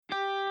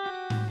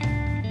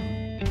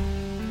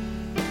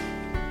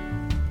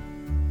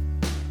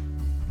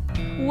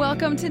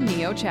Welcome to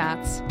Neo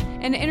Chats,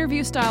 an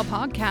interview-style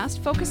podcast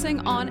focusing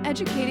on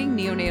educating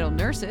neonatal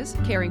nurses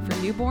caring for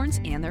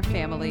newborns and their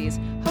families,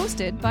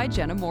 hosted by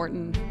Jenna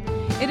Morton.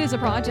 It is a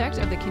project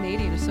of the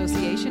Canadian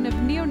Association of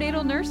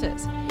Neonatal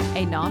Nurses,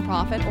 a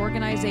nonprofit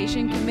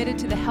organization committed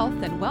to the health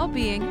and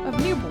well-being of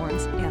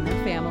newborns and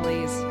their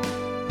families.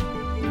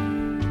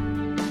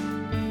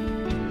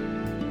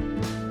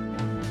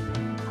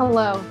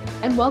 Hello,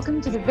 and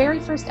welcome to the very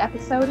first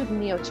episode of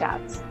Neo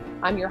Chats.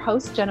 I'm your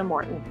host, Jenna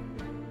Morton.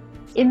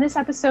 In this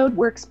episode,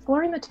 we're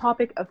exploring the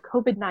topic of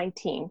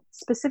COVID-19,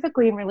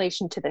 specifically in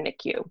relation to the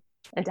NICU.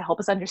 And to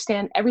help us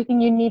understand everything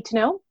you need to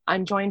know,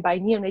 I'm joined by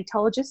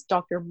neonatologist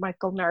Dr.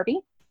 Michael Narby.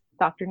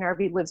 Dr.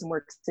 Narby lives and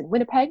works in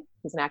Winnipeg.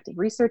 He's an active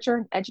researcher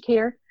and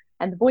educator,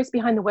 and the voice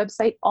behind the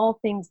website, All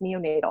Things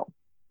Neonatal.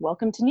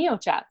 Welcome to Neo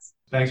Chats.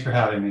 Thanks for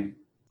having me.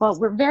 Well,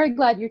 we're very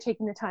glad you're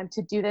taking the time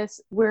to do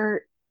this.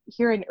 We're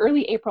here in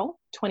early April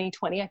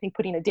 2020. I think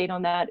putting a date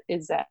on that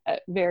is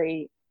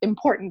very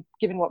important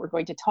given what we're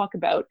going to talk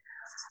about.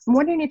 I'm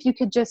wondering if you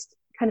could just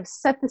kind of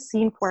set the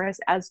scene for us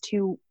as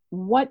to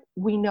what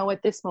we know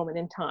at this moment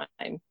in time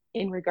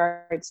in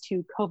regards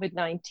to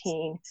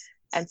COVID-19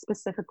 and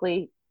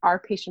specifically our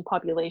patient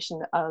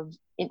population of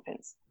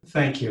infants.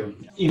 Thank you.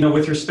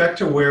 With respect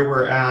to where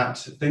we're at,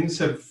 things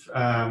have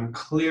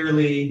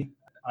clearly,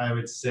 I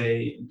would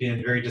say,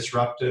 been very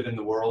disruptive in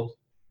the world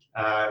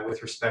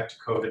with respect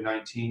to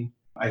COVID-19.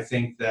 I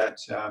think that,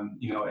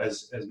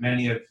 as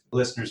many of the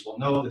listeners will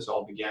know, this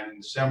all began in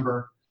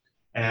December.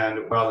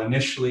 And while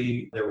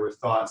initially there were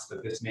thoughts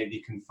that this may be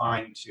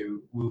confined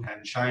to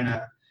Wuhan,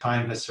 China,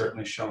 time has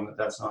certainly shown that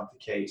that's not the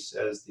case,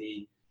 as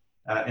the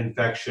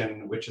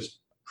infection, which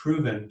is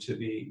proven to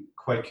be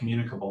quite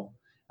communicable,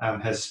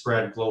 has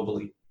spread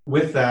globally.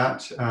 With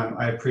that,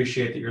 I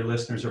appreciate that your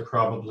listeners are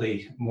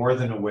probably more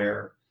than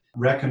aware.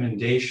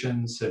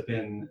 Recommendations have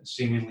been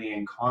seemingly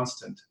in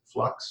constant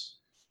flux,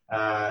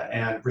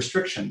 and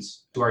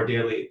restrictions to our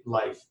daily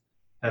life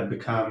have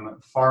become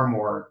far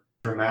more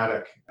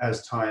dramatic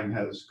as time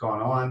has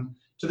gone on,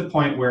 to the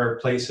point where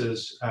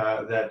places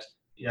that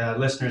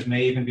listeners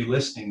may even be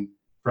listening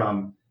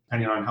from,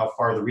 depending on how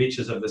far the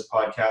reaches of this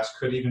podcast,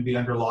 could even be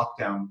under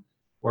lockdown.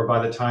 Or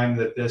by the time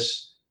that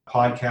this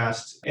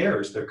podcast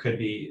airs, there could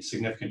be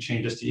significant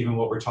changes to even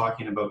what we're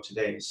talking about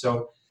today.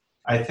 So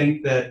I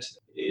think that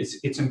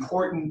it's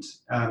important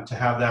to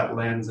have that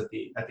lens at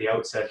the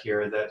outset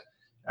here, that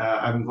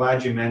I'm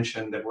glad you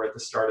mentioned that we're at the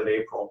start of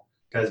April,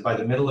 because by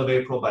the middle of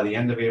April, by the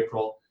end of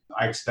April,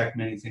 I expect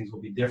many things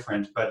will be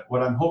different. But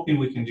what I'm hoping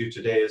we can do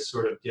today is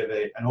sort of give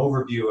an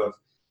overview of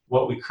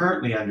what we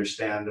currently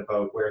understand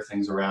about where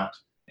things are at.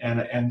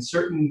 And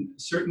certain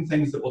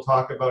things that we'll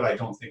talk about I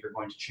don't think are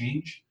going to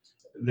change.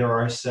 There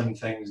are some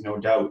things, no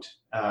doubt,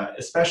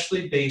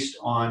 especially based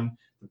on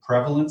the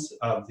prevalence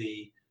of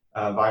the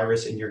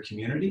virus in your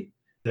community.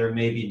 There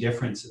may be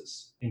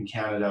differences in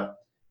Canada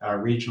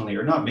regionally,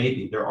 or not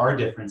maybe, there are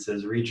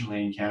differences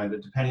regionally in Canada,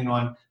 depending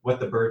on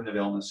what the burden of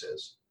illness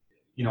is.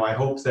 I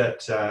hope that,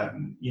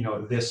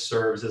 this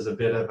serves as a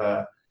bit of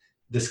a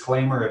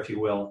disclaimer, if you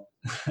will,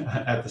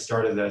 at the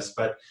start of this.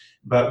 But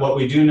what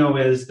we do know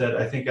is that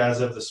I think as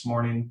of this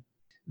morning,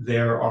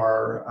 there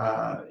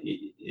are,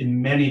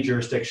 in many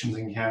jurisdictions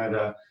in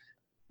Canada,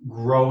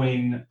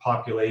 growing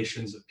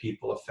populations of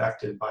people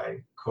affected by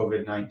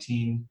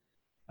COVID-19.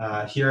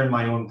 Here in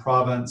my own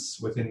province,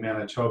 within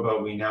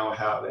Manitoba, we now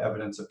have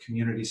evidence of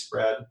community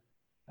spread,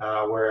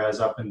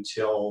 whereas up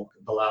until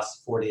the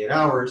last 48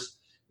 hours,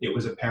 it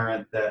was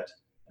apparent that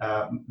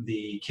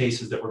the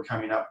cases that were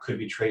coming up could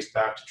be traced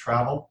back to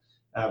travel,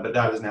 but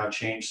that has now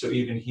changed. So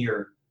even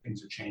here,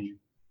 things are changing.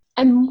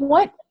 And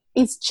what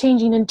is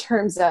changing in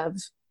terms of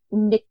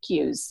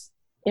NICUs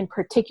in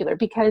particular?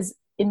 Because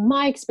in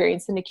my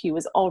experience, the NICU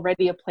is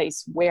already a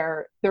place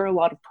where there are a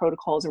lot of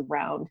protocols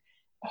around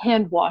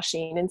hand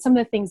washing and some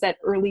of the things that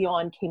early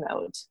on came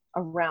out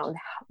around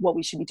what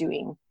we should be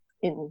doing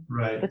in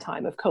the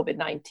time of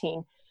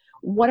COVID-19.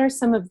 What are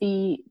some of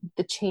the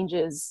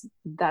changes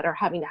that are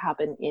having to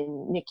happen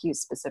in NICUs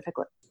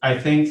specifically? I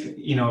think,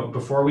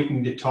 before we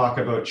can talk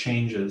about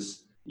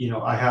changes,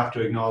 I have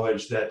to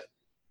acknowledge that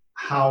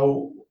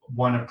how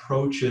one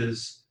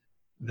approaches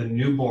the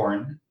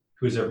newborn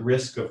who's at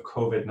risk of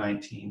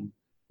COVID-19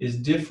 is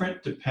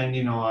different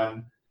depending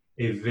on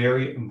a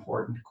very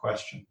important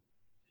question.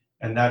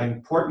 And that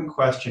important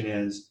question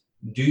is,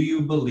 do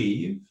you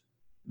believe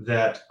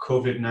that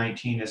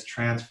COVID-19 is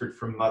transferred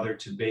from mother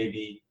to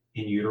baby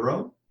in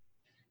utero,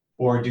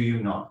 or do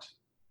you not?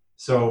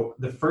 So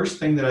the first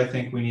thing that I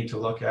think we need to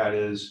look at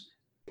is,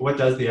 what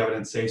does the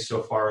evidence say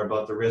so far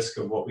about the risk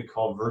of what we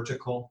call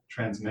vertical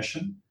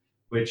transmission,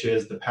 which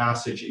is the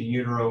passage in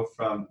utero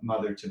from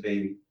mother to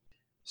baby?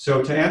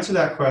 So to answer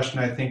that question,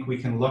 I think we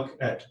can look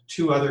at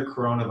two other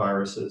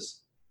coronaviruses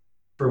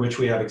for which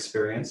we have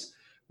experience.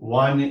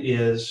 One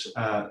is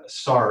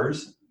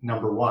SARS,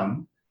 number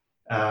one,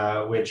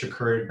 which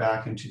occurred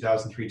back in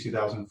 2003,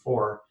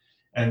 2004.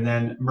 And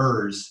then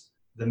MERS,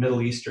 the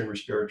Middle Eastern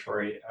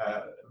respiratory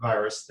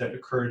virus that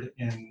occurred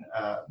in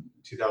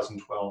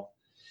 2012.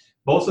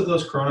 Both of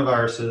those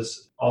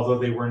coronaviruses, although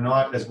they were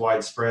not as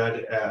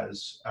widespread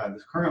as the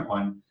current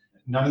one,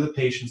 none of the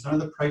patients, none of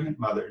the pregnant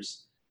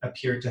mothers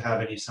appeared to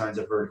have any signs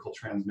of vertical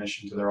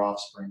transmission to their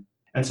offspring.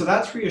 And so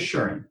that's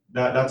reassuring.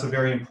 That's a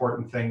very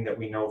important thing that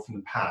we know from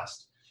the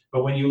past.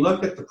 But when you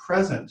look at the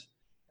present,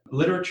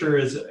 literature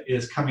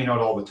is coming out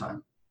all the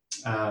time.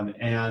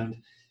 And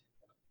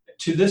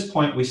to this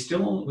point,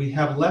 we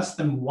have less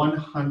than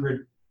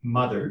 100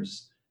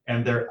 mothers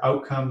and their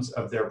outcomes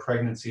of their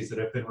pregnancies that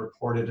have been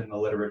reported in the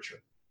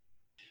literature.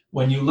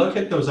 When you look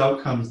at those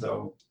outcomes,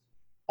 though,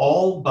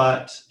 all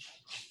but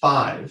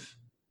 5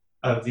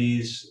 of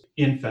these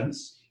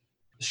infants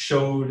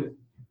showed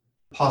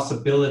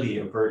possibility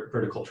of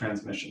vertical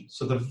transmission.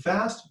 So the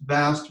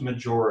vast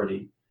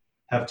majority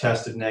have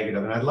tested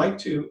negative. And I'd like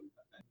to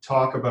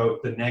talk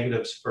about the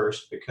negatives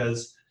first,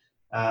 because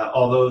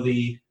although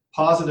the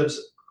positives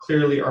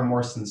clearly are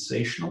more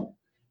sensational,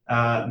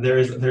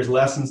 there's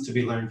lessons to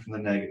be learned from the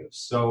negatives.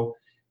 So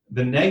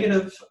the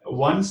negative,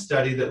 one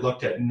study that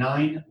looked at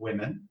 9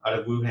 women out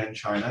of Wuhan,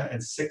 China,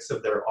 and 6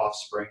 of their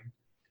offspring,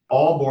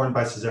 all born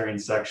by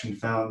cesarean section,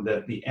 found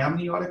that the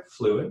amniotic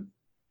fluid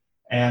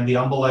and the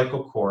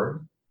umbilical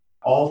cord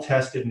all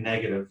tested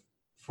negative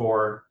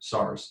for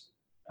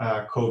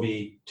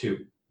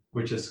SARS-CoV-2,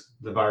 which is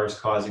the virus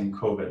causing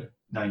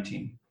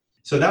COVID-19.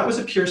 So that was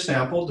a pure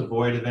sample,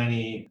 devoid of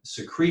any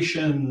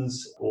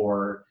secretions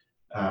or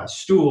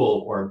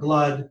stool or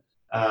blood,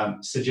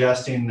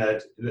 suggesting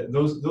that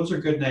those are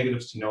good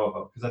negatives to know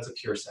about, because that's a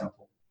pure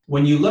sample.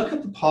 When you look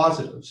at the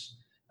positives,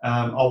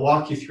 I'll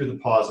walk you through the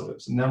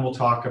positives, and then we'll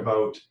talk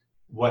about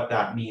what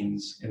that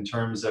means in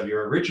terms of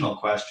your original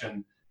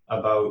question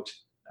about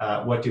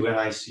what do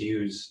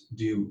NICUs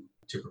do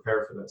to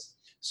prepare for this.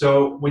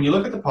 So when you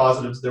look at the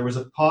positives, there was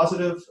a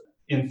positive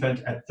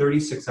infant at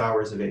 36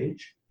 hours of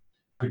age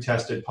who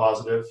tested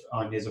positive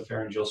on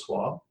nasopharyngeal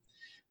swab.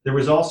 There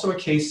was also a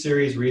case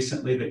series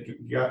recently that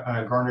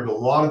garnered a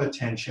lot of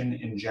attention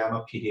in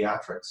JAMA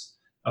Pediatrics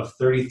of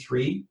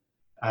 33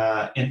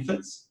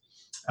 infants,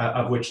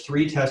 of which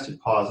 3 tested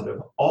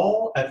positive,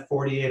 all at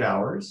 48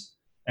 hours,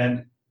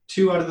 and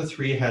 2 out of the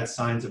 3 had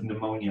signs of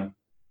pneumonia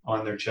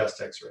on their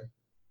chest x-ray.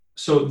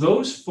 So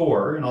those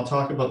 4, and I'll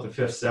talk about the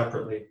 5th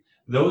separately,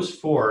 those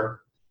 4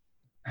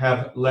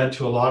 have led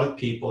to a lot of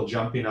people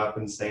jumping up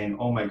and saying,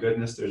 oh my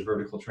goodness, there's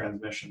vertical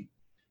transmission.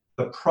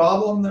 The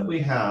problem that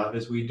we have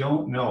is we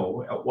don't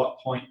know at what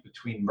point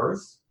between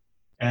birth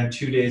and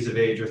 2 days of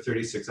age or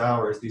 36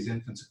 hours these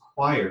infants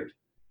acquired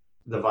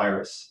the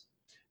virus.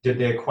 Did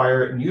they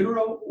acquire it in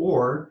utero,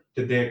 or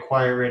did they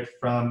acquire it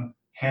from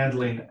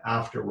handling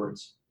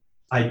afterwards?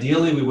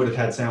 Ideally, we would have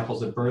had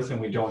samples at birth,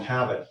 and we don't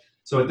have it.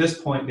 So at this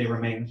point, they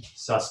remain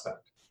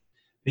suspect.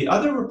 The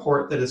other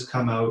report that has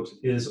come out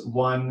is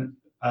one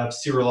of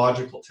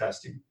serological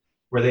testing,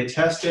 where they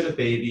tested a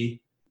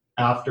baby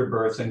after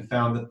birth and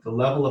found that the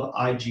level of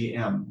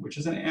IgM, which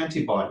is an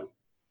antibody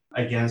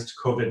against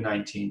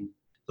COVID-19,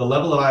 the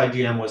level of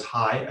IgM was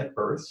high at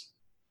birth,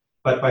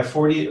 but by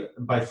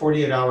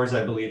 48 hours,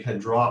 I believe, had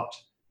dropped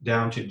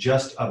down to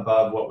just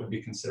above what would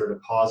be considered a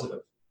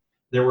positive.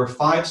 There were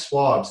 5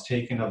 swabs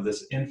taken of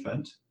this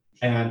infant,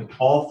 and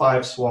all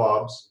 5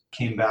 swabs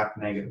came back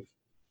negative.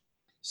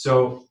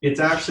 So it's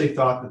actually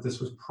thought that this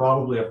was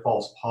probably a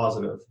false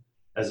positive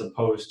as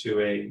opposed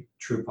to a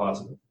true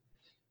positive.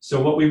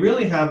 So what we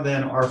really have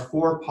then are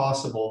 4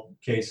 possible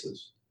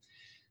cases.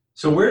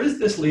 So where does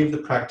this leave the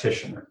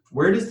practitioner?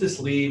 Where does this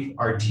leave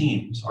our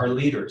teams, our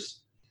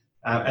leaders?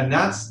 And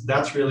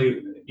that's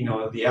really,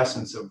 the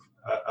essence of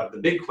the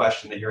big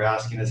question that you're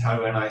asking is, how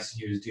do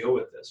NICUs deal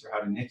with this, or how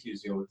do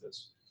NICUs deal with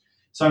this?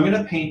 So I'm going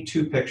to paint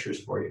 2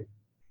 pictures for you.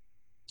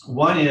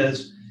 One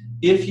is,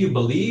 if you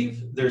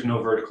believe there's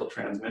no vertical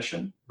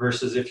transmission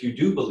versus if you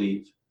do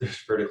believe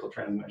there's vertical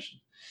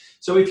transmission.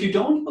 So if you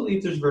don't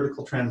believe there's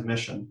vertical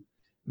transmission,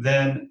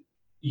 then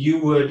you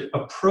would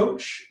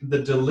approach the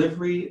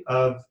delivery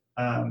of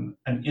an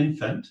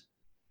infant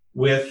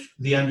with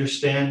the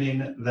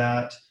understanding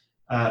that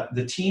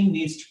the team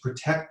needs to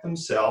protect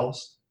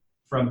themselves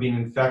from being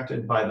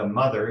infected by the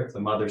mother if the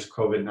mother's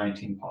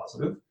COVID-19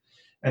 positive.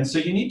 And so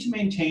you need to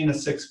maintain a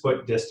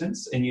 6-foot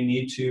distance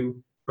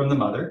from the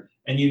mother,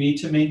 and you need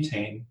to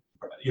maintain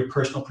your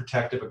personal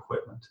protective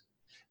equipment.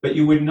 But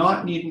you would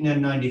not need an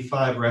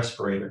N95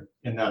 respirator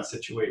in that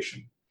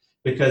situation,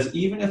 because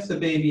even if the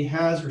baby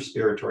has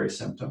respiratory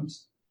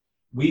symptoms,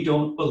 we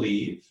don't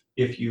believe,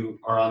 if you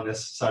are on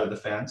this side of the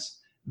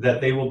fence,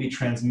 that they will be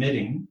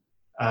transmitting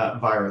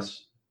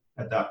virus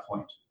at that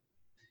point.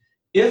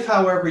 If,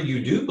 however,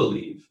 you do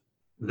believe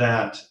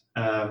that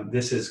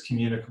this is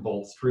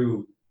communicable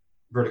through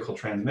vertical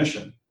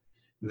transmission,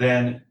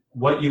 then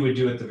what you would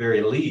do at the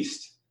very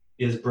least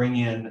is bring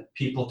in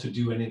people to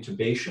do an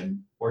intubation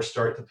or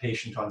start the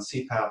patient on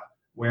CPAP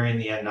wearing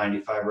the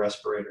N95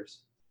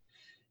 respirators.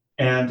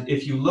 And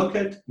if you look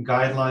at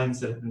guidelines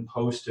that have been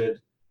posted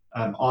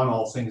on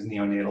all things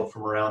neonatal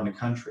from around the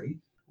country,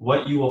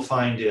 what you will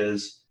find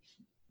is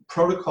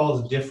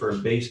protocols differ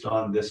based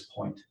on this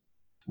point.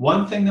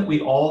 One thing that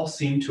we all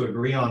seem to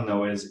agree on,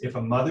 though, is if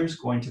a mother's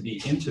going to be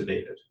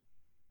intubated,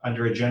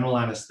 under a general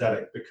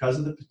anesthetic, because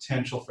of the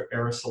potential for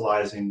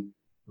aerosolizing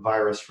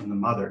virus from the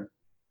mother,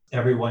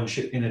 everyone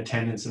in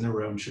attendance in the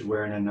room should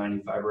wear an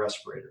N95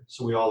 respirator.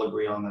 So we all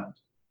agree on that.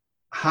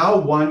 How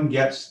one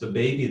gets the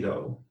baby,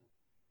 though,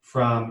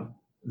 from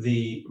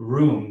the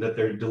room that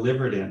they're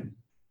delivered in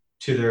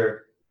to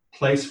their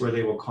place where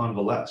they will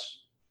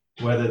convalesce,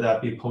 whether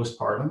that be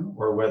postpartum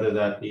or whether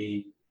that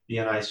be the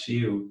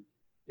NICU,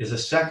 is a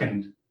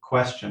second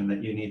question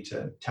that you need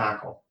to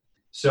tackle.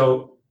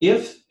 So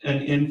if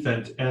an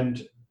infant,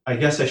 and I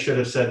guess I should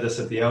have said this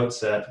at the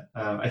outset,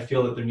 I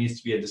feel that there needs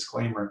to be a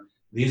disclaimer.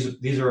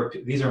 These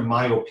are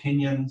my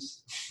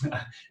opinions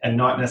and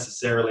not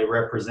necessarily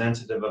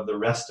representative of the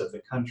rest of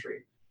the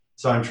country.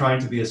 So I'm trying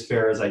to be as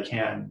fair as I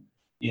can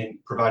in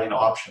providing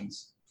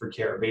options for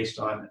care based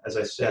on, as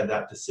I said,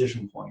 that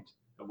decision point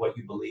of what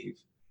you believe.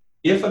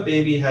 If a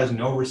baby has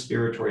no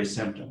respiratory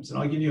symptoms, and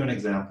I'll give you an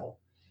example,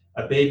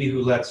 a baby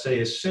who, let's say,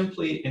 is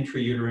simply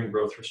intrauterine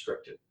growth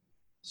restricted.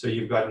 So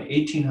you've got an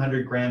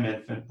 1,800 gram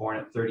infant born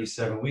at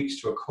 37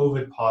 weeks to a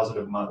COVID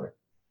positive mother.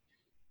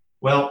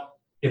 Well,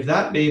 if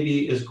that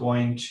baby is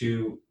going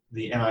to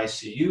the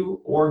NICU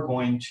or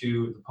going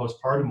to the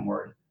postpartum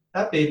ward,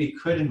 that baby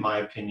could, in my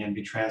opinion,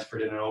 be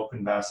transferred in an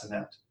open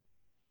bassinet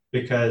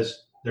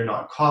because they're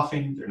not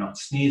coughing, they're not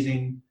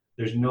sneezing,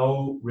 there's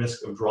no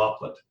risk of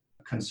droplet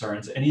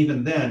concerns. And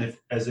even then, if,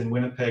 as in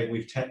Winnipeg,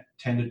 we've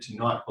tended to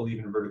not believe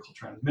in vertical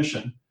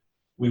transmission,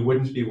 we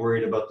wouldn't be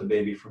worried about the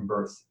baby from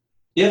birth.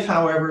 If,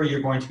 however, you're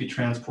going to be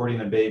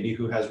transporting a baby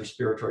who has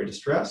respiratory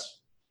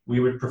distress, we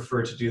would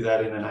prefer to do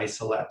that in an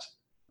isolette.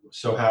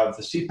 So have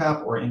the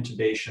CPAP or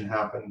intubation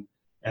happen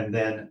and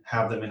then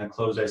have them in a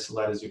closed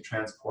isolette as you're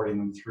transporting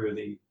them through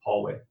the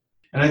hallway.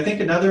 And I think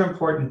another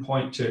important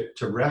point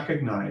to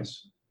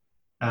recognize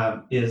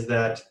is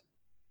that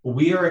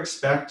we are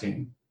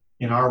expecting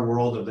in our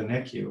world of the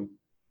NICU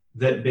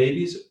that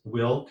babies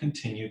will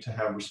continue to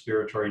have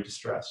respiratory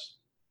distress.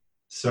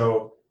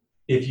 So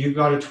if you've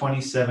got a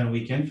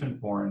 27-week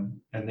infant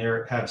born and they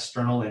have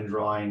sternal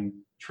indrawing,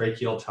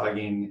 tracheal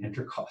tugging,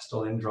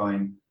 intercostal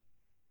indrawing,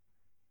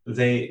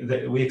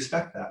 we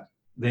expect that.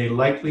 They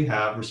likely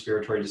have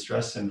respiratory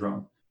distress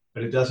syndrome,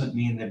 but it doesn't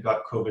mean they've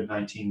got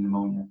COVID-19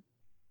 pneumonia.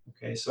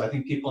 Okay, so I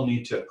think people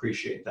need to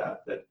appreciate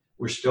that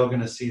we're still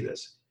going to see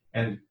this.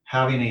 And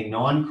having a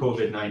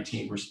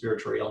non-COVID-19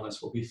 respiratory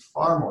illness will be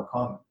far more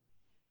common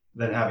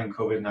than having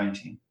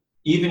COVID-19.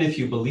 Even if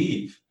you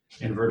believe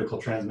in vertical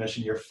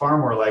transmission, you're far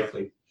more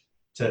likely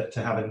to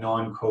have a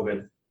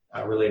non-COVID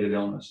related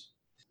illness.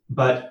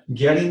 But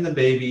getting the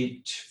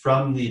baby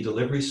from the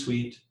delivery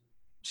suite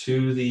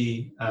to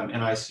the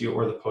NICU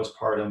or the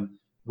postpartum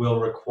will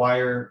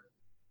require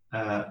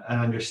an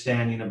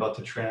understanding about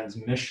the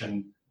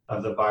transmission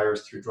of the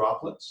virus through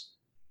droplets.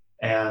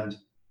 And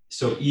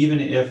so even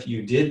if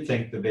you did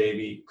think the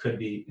baby could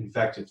be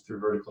infected through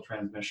vertical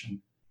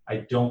transmission,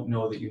 I don't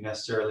know that you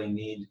necessarily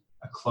need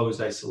a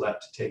closed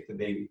isolette to take the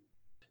baby.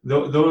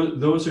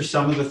 Those are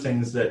some of the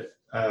things that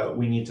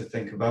we need to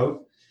think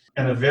about.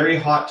 And a very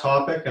hot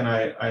topic, and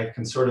I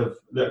can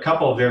a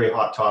couple of very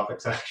hot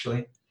topics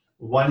actually.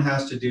 One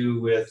has to do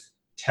with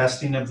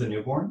testing of the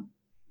newborn,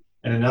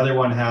 and another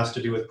one has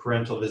to do with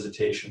parental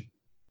visitation.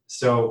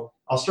 So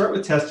I'll start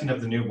with testing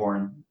of the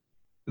newborn.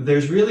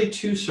 There's really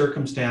two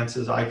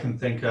circumstances I can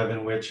think of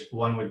in which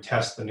one would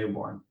test the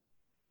newborn.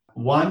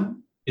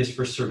 One is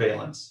for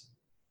surveillance.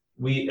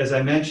 As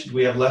I mentioned,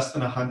 we have less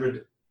than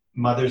 100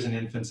 mothers and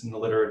infants in the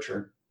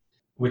literature,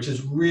 which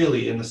is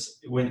really, in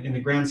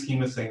the grand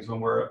scheme of things, when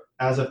we're,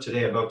 as of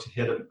today, about to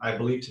hit, I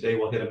believe today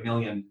we'll hit 1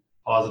 million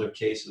positive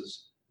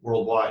cases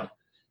worldwide.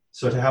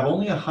 So to have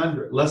only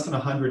less than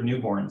 100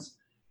 newborns,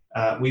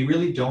 we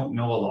really don't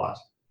know a lot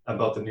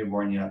about the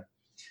newborn yet.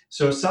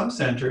 So some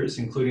centers,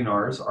 including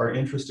ours, are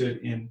interested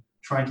in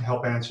trying to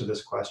help answer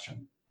this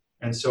question.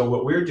 And so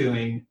what we're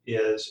doing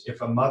is,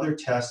 if a mother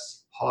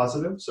tests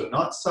positive, so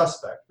not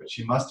suspect, but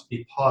she must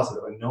be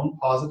positive, a known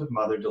positive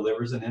mother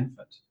delivers an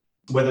infant,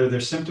 whether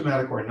they're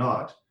symptomatic or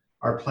not,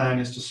 our plan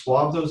is to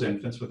swab those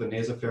infants with a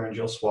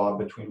nasopharyngeal swab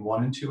between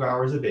 1 and 2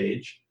 hours of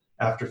age,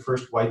 after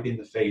first wiping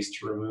the face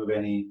to remove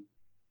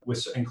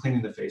and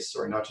cleaning the face,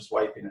 not just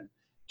wiping it,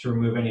 to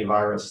remove any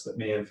virus that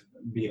may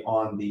be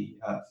on the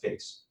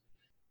face.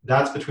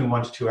 That's between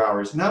 1 to 2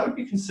 hours, and that would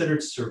be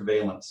considered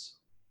surveillance,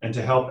 and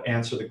to help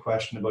answer the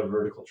question about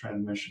vertical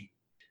transmission.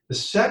 The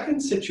second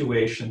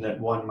situation that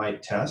one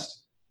might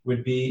test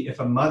would be if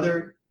a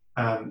mother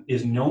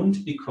is known to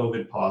be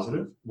COVID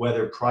positive,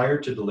 whether prior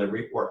to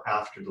delivery or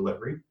after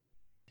delivery,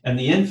 and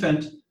the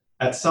infant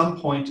at some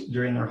point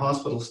during their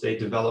hospital stay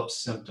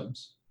develops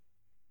symptoms.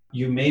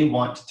 You may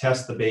want to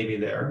test the baby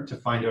there to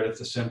find out if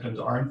the symptoms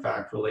are in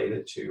fact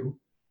related to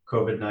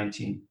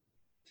COVID-19.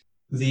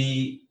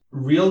 The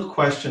real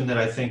question that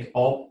I think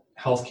all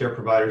healthcare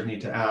providers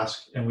need to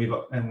ask,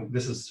 and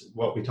this is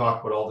what we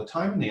talk about all the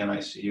time in the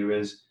NICU,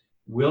 is,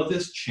 will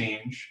this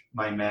change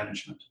my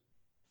management?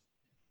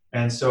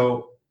 And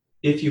so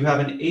if you have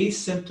an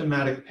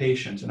asymptomatic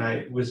patient, and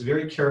I was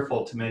very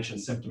careful to mention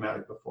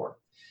symptomatic before,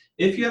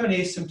 if you have an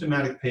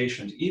asymptomatic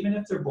patient, even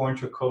if they're born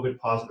to a COVID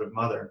positive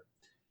mother,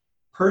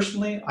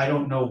 Personally, I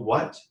don't know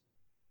what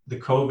the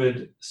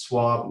COVID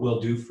swab will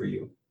do for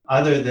you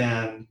other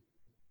than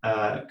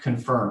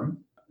confirm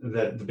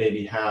that the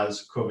baby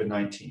has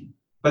COVID-19.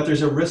 But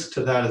there's a risk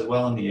to that as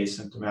well in the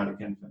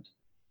asymptomatic infant.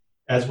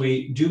 As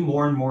we do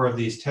more and more of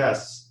these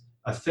tests,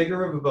 a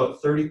figure of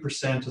about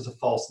 30% as a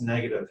false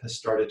negative has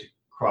started to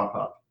crop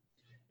up.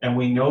 And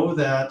we know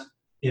that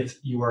if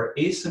you are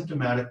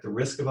asymptomatic, the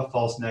risk of a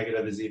false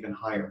negative is even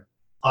higher.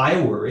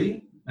 I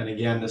worry, and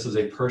again, this is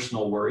a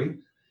personal worry,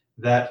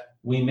 that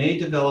we may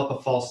develop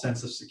a false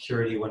sense of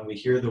security when we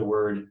hear the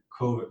words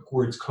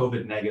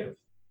COVID negative,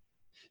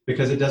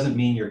 because it doesn't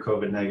mean you're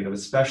COVID negative,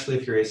 especially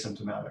if you're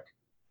asymptomatic.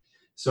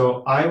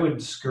 So I would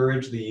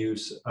discourage the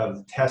use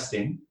of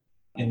testing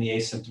in the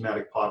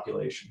asymptomatic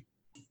population.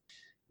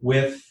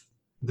 With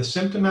the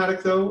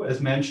symptomatic, though,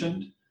 as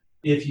mentioned,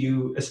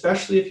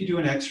 especially if you do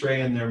an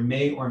X-ray and there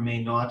may or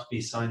may not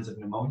be signs of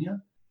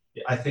pneumonia,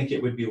 I think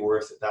it would be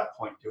worth at that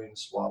point doing the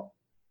swab.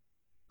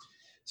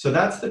 So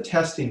that's the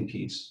testing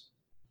piece.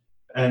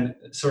 And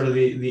sort of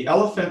the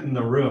elephant in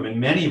the room, in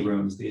many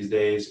rooms these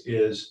days,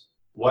 is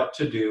what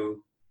to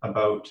do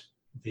about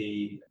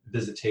the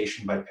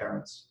visitation by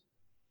parents.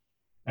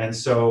 And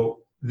so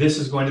this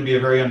is going to be a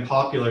very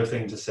unpopular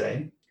thing to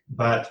say,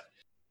 but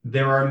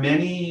there are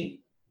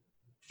many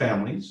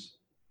families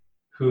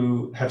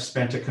who have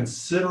spent a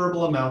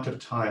considerable amount of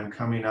time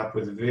coming up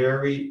with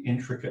very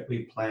intricately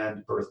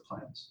planned birth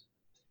plans.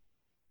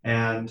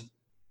 And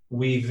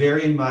we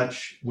very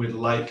much would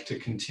like to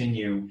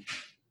continue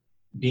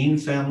being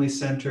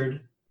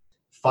family-centered.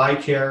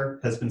 Phi-Care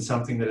has been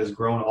something that has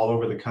grown all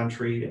over the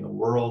country, in the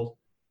world,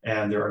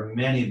 and there are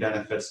many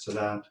benefits to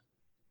that.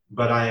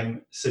 But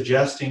I'm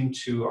suggesting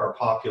to our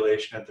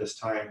population at this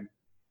time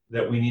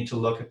that we need to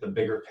look at the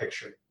bigger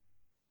picture.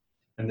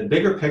 And the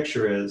bigger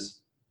picture is,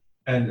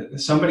 and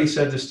somebody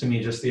said this to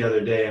me just the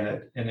other day,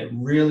 and it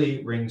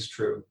really rings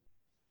true.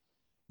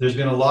 There's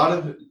been a lot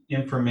of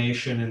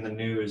information in the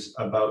news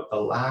about the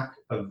lack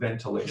of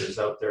ventilators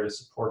out there to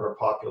support our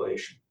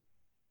population.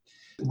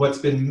 What's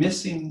been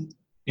missing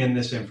in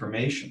this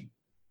information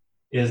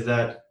is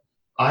that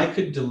I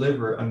could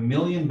deliver 1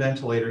 million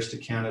ventilators to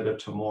Canada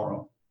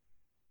tomorrow.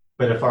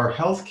 But if our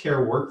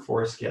healthcare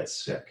workforce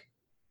gets sick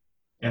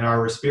and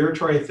our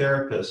respiratory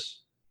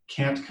therapists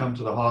can't come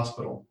to the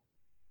hospital,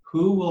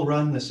 who will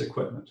run this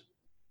equipment?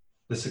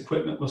 This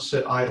equipment will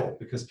sit idle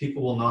because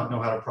people will not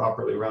know how to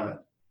properly run it.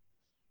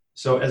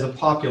 So as a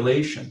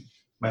population,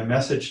 my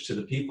message to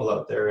the people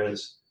out there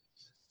is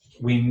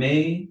we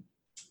may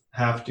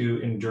have to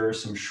endure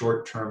some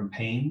short-term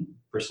pain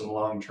for some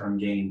long-term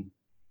gain.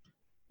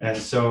 And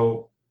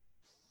so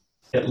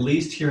at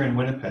least here in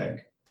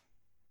Winnipeg,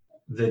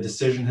 the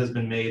decision has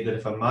been made that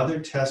if a mother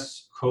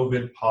tests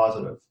COVID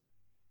positive,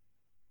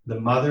 the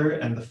mother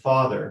and the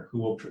father, who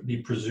will be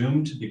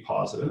presumed to be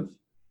positive,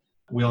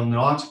 will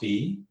not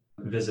be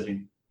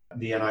visiting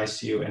the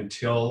NICU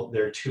until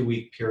their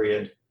 2-week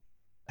period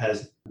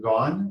has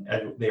gone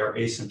and they are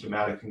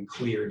asymptomatic and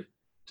cleared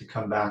to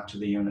come back to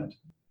the unit.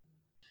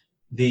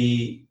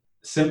 The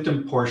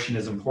symptom portion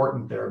is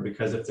important there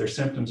because if their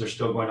symptoms are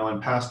still going on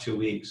past 2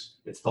 weeks,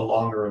 it's the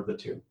longer of the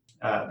two.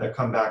 They'll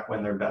come back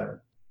when they're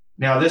better.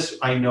 Now, this,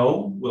 I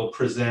know, will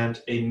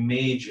present a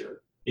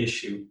major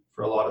issue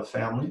for a lot of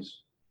families.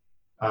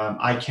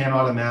 I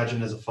cannot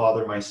imagine as a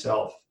father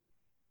myself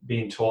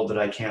being told that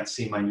I can't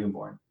see my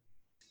newborn.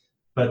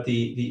 But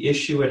the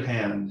issue at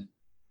hand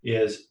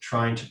is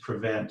trying to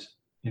prevent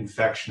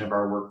infection of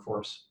our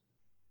workforce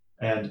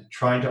and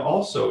trying to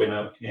also,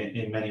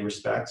 in many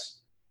respects,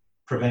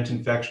 prevent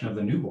infection of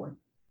the newborn.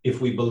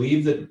 If we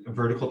believe that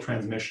vertical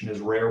transmission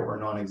is rare or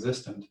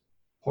non-existent,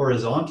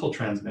 horizontal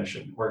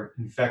transmission or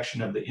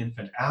infection of the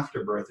infant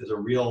after birth is a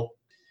real.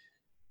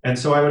 And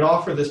so I would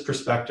offer this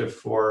perspective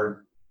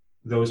for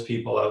those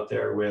people out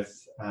there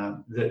with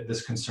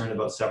this concern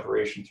about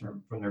separation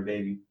from their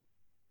baby.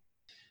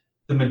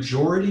 The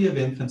majority of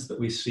infants that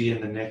we see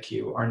in the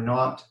NICU are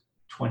not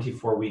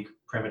 24-week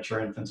premature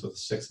infants with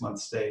a 6-month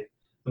stay.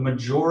 The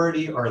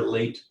majority are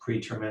late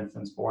preterm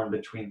infants born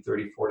between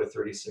 34 to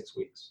 36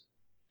 weeks.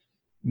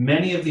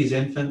 Many of these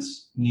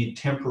infants need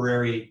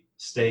temporary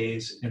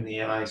stays in the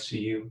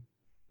NICU.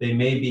 They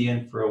may be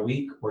in for a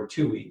week or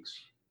 2 weeks.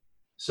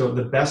 So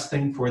the best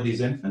thing for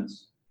these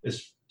infants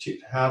is to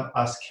have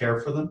us care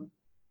for them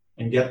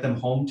and get them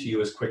home to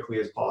you as quickly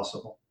as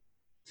possible.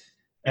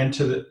 And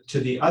to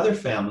the other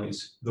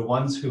families, the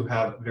ones who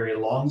have very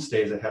long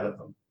stays ahead of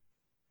them,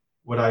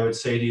 what I would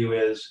say to you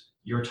is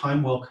your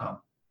time will come.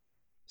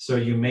 So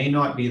you may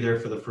not be there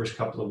for the first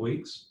couple of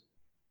weeks,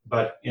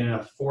 but in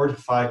a 4 to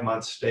 5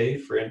 month stay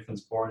for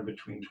infants born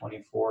between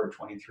 24 or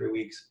 23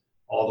 weeks,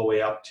 all the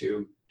way up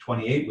to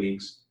 28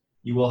 weeks,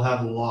 you will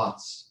have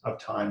lots of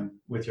time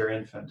with your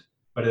infant,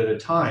 but at a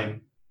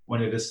time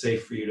when it is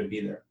safe for you to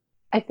be there.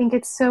 I think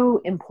it's so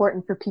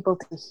important for people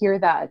to hear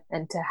that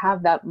and to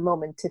have that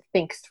moment to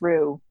think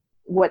through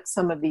what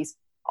some of these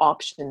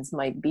options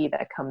might be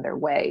that come their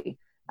way.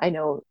 I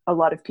know a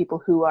lot of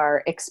people who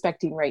are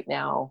expecting right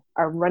now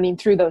are running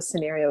through those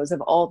scenarios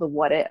of all the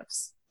what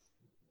ifs.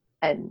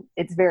 And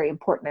it's very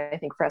important, I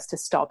think, for us to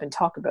stop and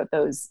talk about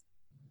those,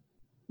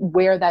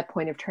 where that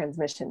point of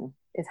transmission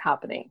is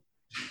happening.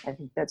 I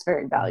think that's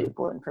very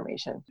valuable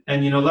information.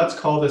 And, let's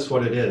call this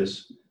what it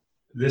is.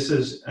 This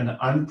is an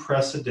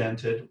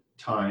unprecedented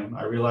time.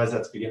 I realize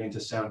that's beginning to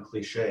sound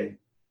cliche,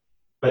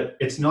 but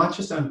it's not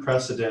just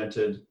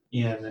unprecedented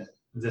in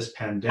this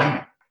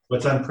pandemic.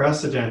 What's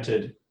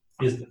unprecedented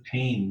is the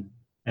pain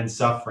and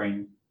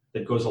suffering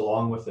that goes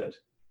along with it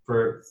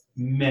for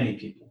many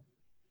people.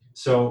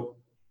 So,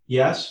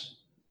 yes,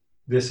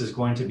 this is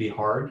going to be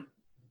hard.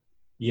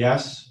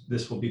 Yes,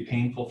 this will be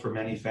painful for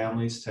many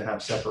families to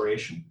have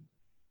separation,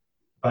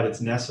 but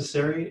it's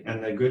necessary,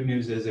 and the good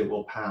news is it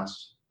will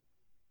pass.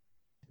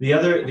 The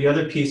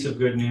other piece of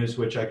good news,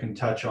 which I can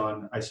touch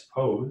on, I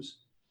suppose,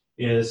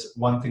 is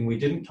one thing we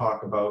didn't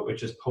talk about,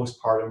 which is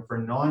postpartum for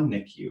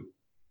non-NICU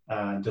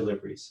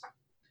deliveries.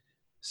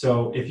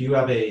 So if you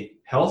have a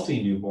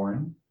healthy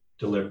newborn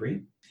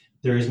delivery,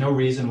 there is no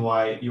reason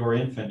why your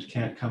infant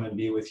can't come and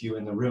be with you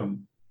in the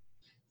room.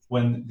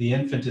 When the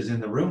infant is in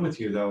the room with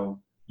you,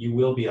 though, you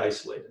will be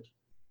isolated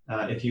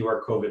if you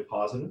are COVID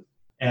positive.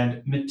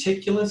 And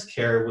meticulous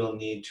care will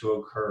need to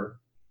occur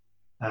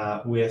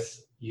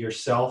with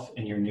yourself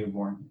and your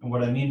newborn. And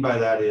what I mean by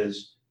that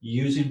is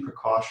using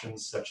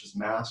precautions such as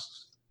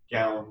masks,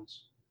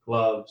 gowns,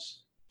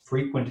 gloves,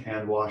 frequent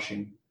hand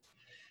washing.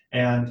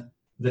 And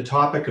the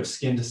topic of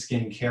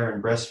skin-to-skin care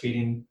and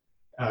breastfeeding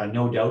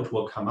no doubt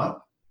will come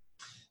up.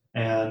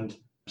 And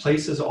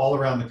places all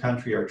around the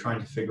country are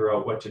trying to figure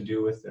out what to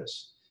do with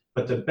this.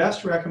 But the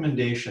best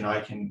recommendation I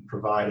can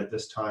provide at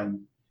this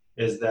time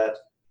is that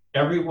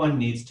everyone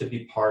needs to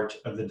be part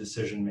of the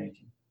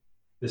decision-making.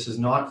 This is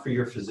not for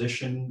your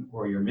physician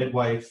or your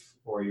midwife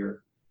or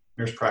your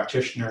nurse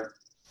practitioner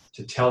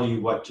to tell you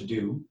what to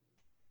do.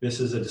 This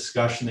is a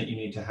discussion that you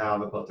need to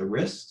have about the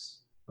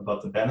risks,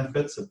 about the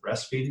benefits of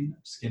breastfeeding,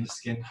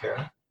 skin-to-skin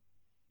care.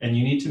 And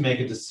you need to make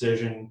a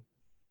decision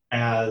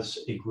as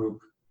a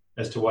group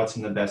as to what's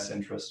in the best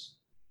interest.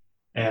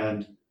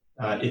 And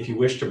if you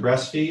wish to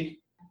breastfeed,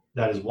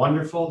 that is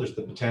wonderful. There's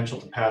the potential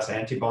to pass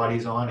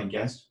antibodies on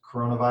against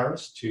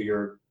coronavirus to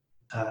your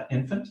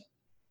infant.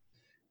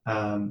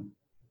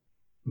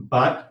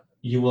 But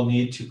you will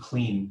need to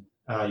clean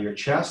your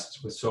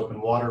chest with soap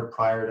and water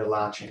prior to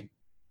latching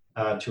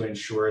to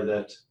ensure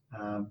that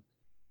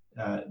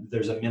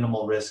there's a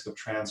minimal risk of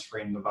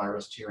transferring the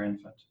virus to your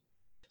infant.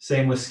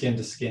 Same with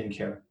skin-to-skin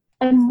care.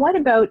 And what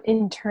about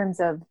in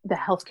terms of the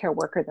healthcare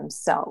worker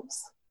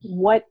themselves?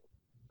 What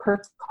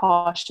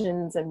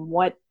precautions and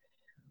what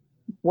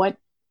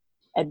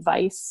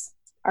advice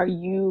are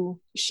you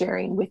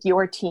sharing with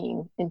your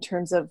team in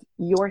terms of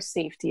your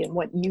safety and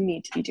what you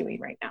need to be doing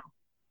right now?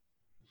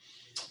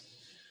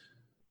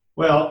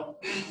 Well,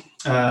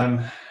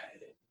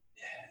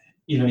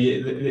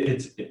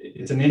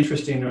 it's an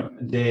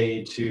interesting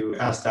day to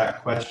ask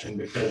that question,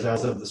 because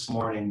as of this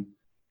morning,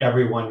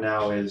 everyone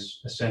now is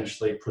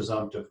essentially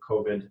presumptive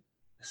COVID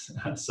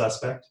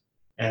suspect.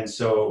 And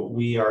so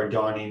we are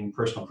donning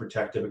personal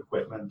protective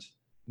equipment,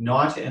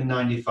 not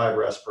N95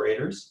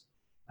 respirators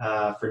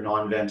for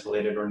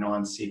non-ventilated or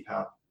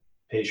non-CPAP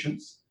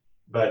patients,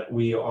 but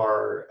we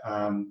are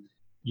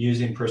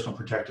using personal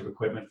protective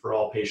equipment for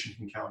all patient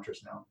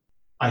encounters now.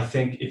 I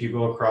think if you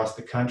go across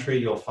the country,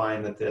 you'll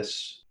find that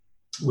this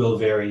will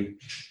vary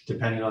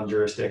depending on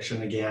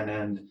jurisdiction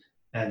again,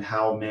 and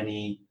how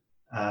many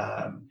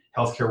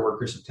healthcare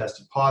workers have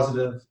tested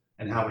positive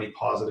and how many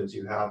positives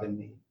you have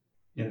in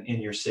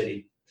your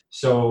city.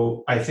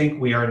 So I think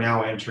we are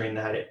now entering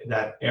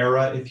that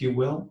era, if you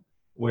will,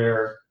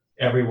 where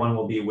everyone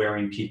will be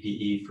wearing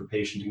PPE for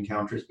patient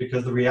encounters,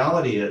 because the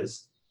reality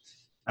is,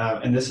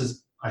 and this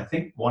is, I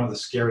think, one of the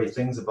scary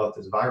things about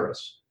this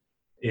virus,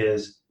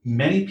 is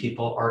many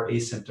people are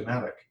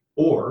asymptomatic,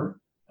 or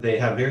they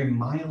have very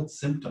mild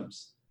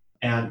symptoms,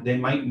 and they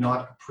might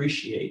not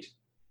appreciate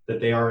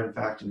that they are in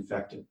fact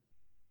infected.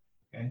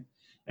 Okay?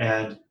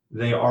 And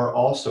they are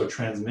also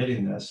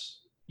transmitting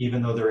this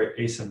even though they're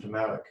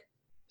asymptomatic.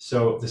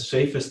 So the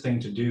safest thing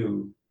to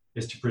do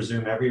is to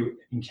presume every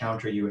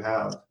encounter you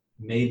have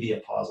may be a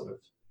positive,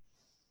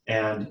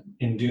 and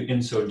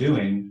in so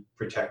doing,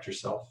 protect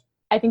yourself.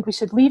 I think we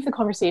should leave the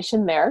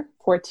conversation there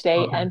for today,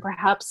 okay. And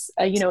perhaps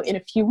in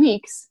a few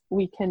weeks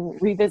we can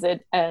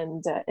revisit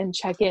and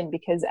check in,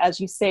 because as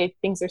you say,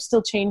 things are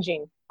still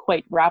changing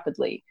quite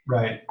rapidly.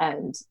 Right.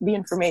 And the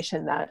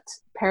information that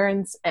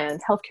parents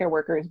and healthcare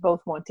workers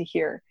both want to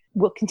hear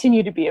will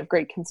continue to be of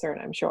great concern,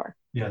 I'm sure.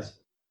 Yes.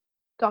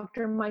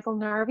 Dr. Michael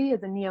Narvey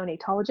is a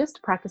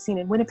neonatologist practicing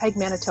in Winnipeg,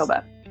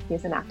 Manitoba. He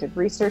is an active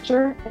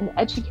researcher, an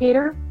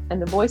educator,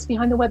 and the voice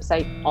behind the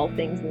website All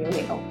Things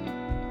Neonatal.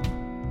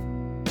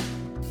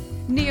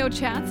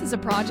 NeoChats is a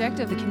project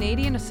of the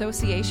Canadian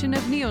Association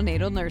of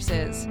Neonatal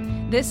Nurses.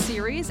 This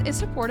series is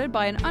supported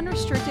by an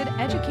unrestricted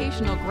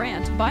educational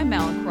grant by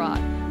Mallinckrodt.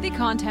 The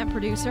content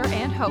producer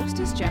and host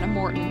is Jenna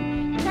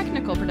Morton.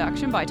 Technical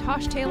production by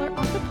Tosh Taylor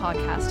of the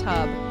Podcast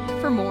Hub.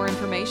 For more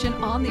information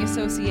on the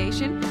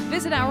association,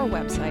 visit our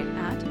website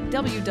at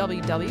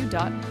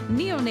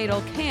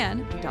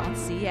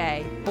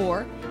www.neonatalcan.ca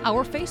or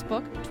our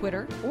Facebook,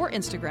 Twitter, or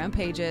Instagram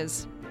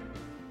pages.